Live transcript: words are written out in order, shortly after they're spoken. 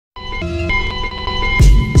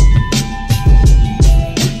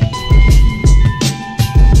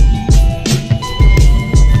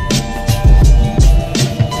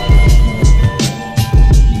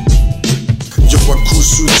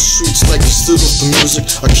of the music,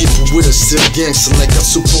 I keep it with it, still gangster like I'm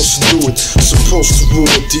supposed to do it. Supposed to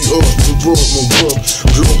rule it, the earth, the world, my world.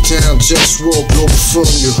 Globe town, JustWar, Globalfirm,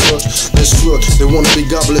 you heard? That's right, they wanna be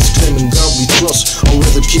godless, claiming God we trust. I'd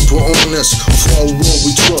rather keep it honest, for our world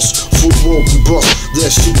we trust. For world we bust, that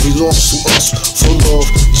shit belongs to us. For love,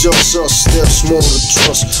 just us, there's more to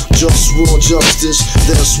trust. JustWar, justice,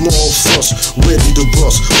 there's more of us. Ready to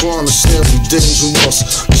bust, for understand we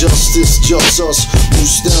dangerous. Justice, just us, who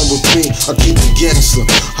stand with me. I keep it gangster,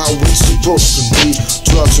 how it's supposed to be.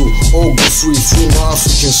 Try to all be free, free my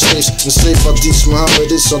African slaves. Enslaved by these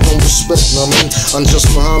Mohammedists, I don't respect, I mean, I'm just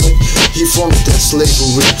Muhammad, he funded that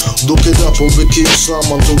slavery. Look it up on Wiki Islam,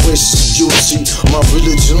 on the racist guilty. My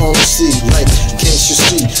religion honesty, like, can't you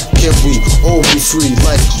see? Can we all be free,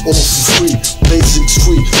 like, all for free? Basics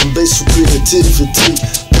free, and basic creativity.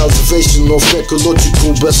 Cultivation of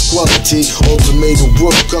ecological best quality. Automated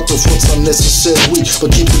work, cut off what's unnecessary, but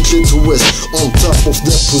keep the clitoris on top of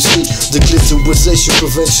that pussy. The clitorisation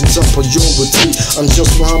prevention top priority. I'm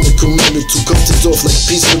just Muhammad commanded to cut it off like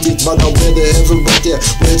piece of meat, but I rather have it right there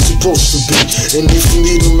where it's supposed to be. And if you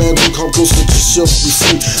need a man, come close, let yourself be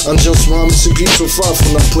free. I'm just Muhammad, simply so far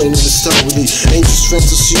from not playing in this town with me. Ain't just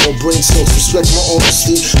fantasy or brain cells, respect my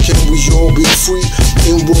honesty. Can we all be free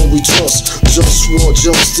in what we trust? JustWar,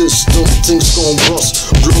 justice, them things gon' bust.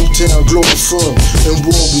 Globe town, Globalfirm, and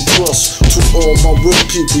what we trust. To all my real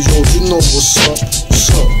people, yo, you know what's up, what's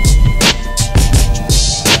up.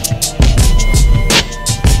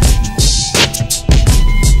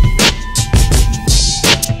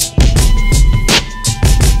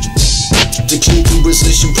 The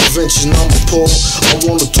clitorisation prevention, I'm appalled. I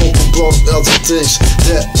wanna talk about other things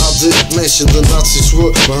that I didn't mention. The Nazis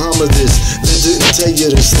were Mohammedists, they didn't tell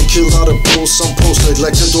you this. They kill out of posts, some posts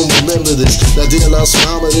like I don't remember this. I realized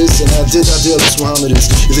Mohammedists, and I realize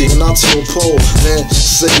Mohammedists. Either you're Nazi or Pole, man,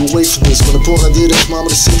 stay away from this. When the point I did is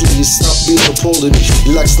Mohammed simply you stop being a Pole to me.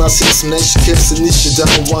 He likes Nazis, and she cares and you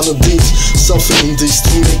down one of these. Suffering these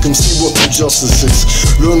to make them see what true justice is.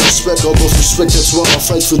 Learn respect, all those respect, that's why I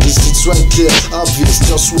fight for this. It's right clear, obvious,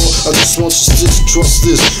 JustWar, I just want you to trust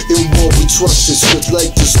this. In what we trust, it's shit like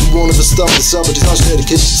this. We won't ever stop this sabotage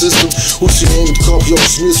education system. Who's your name? The copy of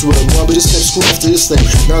Smith's word. Remember this name, screw after this name.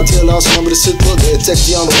 Now realize, remember this Hitler, they attack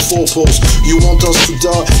the honor four posts. You want us to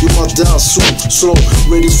die, you might die soon. Slow,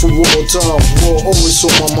 ready for war time. War always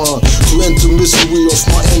on my mind. To end the misery of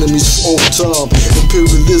my enemies for all time.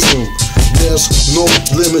 Imperialism, there's no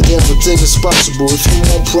limit, everything is possible. If you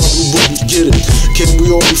want, probably wouldn't get it. Can we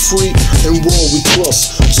all be free and war we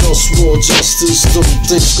trust? JustWar, justice, them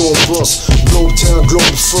things gon' bust. Globe town,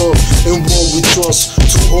 Globalfirm, and war we trust.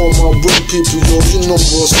 To all my real people, yo, you know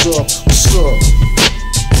what's up, what's up.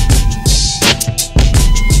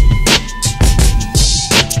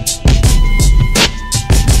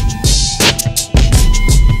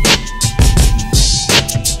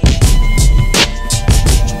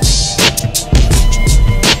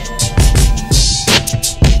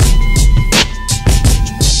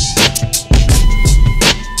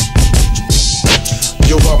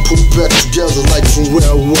 Back together like from where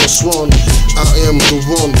I was one. I am the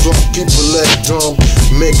one, but people act dumb,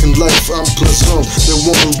 making life unpleasant. They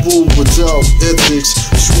wanna rule without ethics,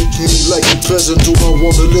 treat me like a peasant. Do I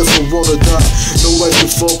wanna live or wanna die? No I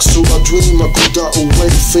give fuck, so I dream I could die away,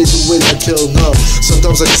 fade away like hell now.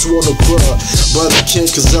 Sometimes I just wanna cry, but I can't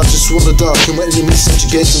cause I just wanna die. Can my enemies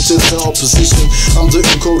subjugate them to the opposition? I'm the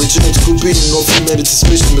ecological being of humanity's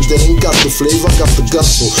mission, but they ain't got the flavor, I got the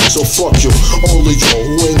gospel. So fuck you, all of y'all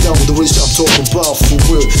who ain't down with the wish I'm talking about for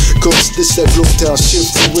real. Cause this that globe town shit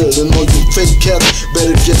for real. And all you fake cats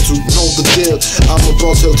better get to know the deal. I'm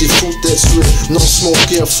about healthy food that's real, no smoke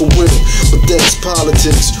here for real. But that's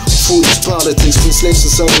politics, food is politics. Free slaves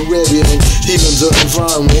in Saudi Arabia and healing the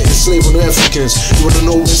environment, enslaving Africans. You wanna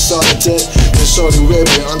know who started that? In Saudi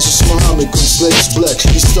Arabia, I'm just Muhammad, cause slaves black,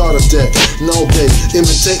 he started that. Now they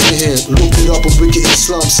imitate me here, look it up on Wiki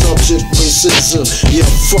Islam, subject racism. Yeah,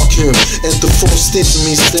 fuck him. And the force teaching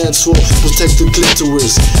me stands for protect the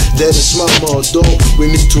clitoris. That is my motto. We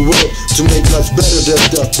need to work to make life better than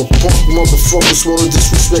that. But punk motherfuckers wanna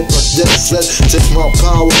disrespect my death. Let take my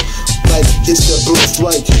power like it's their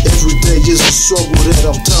birthright. Every day is a struggle that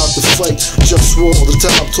I'm tired to fight. JustWar all the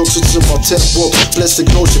time, toxic in my tech work.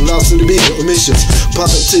 Plastic notion, lots of the media emissions.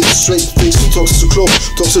 Politics, straight things, and toxic to clothes.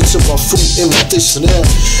 Toxic in my food, in my dish and air.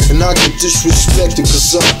 And I get disrespected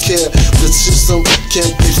cause I care. The system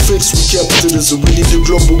can't be fixed with capitalism. We need a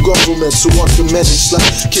global government so I can manage like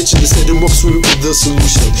kitchen instead of works with the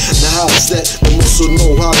solution. Now how is that? I also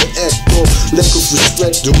know how to act, bro. Lack of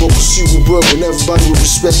respect, democracy will work and everybody will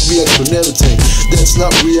respect me. and everything. That's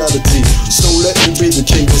not reality, so let me be the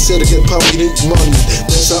king. They said to get power you need money.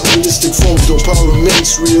 That's not realistic for me, though power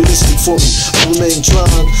remains realistic for me. I remain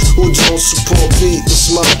trying, who don't support me?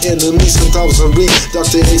 It's my enemy. Sometimes I read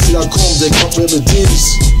Dr. AC.com, they got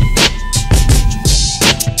remedies.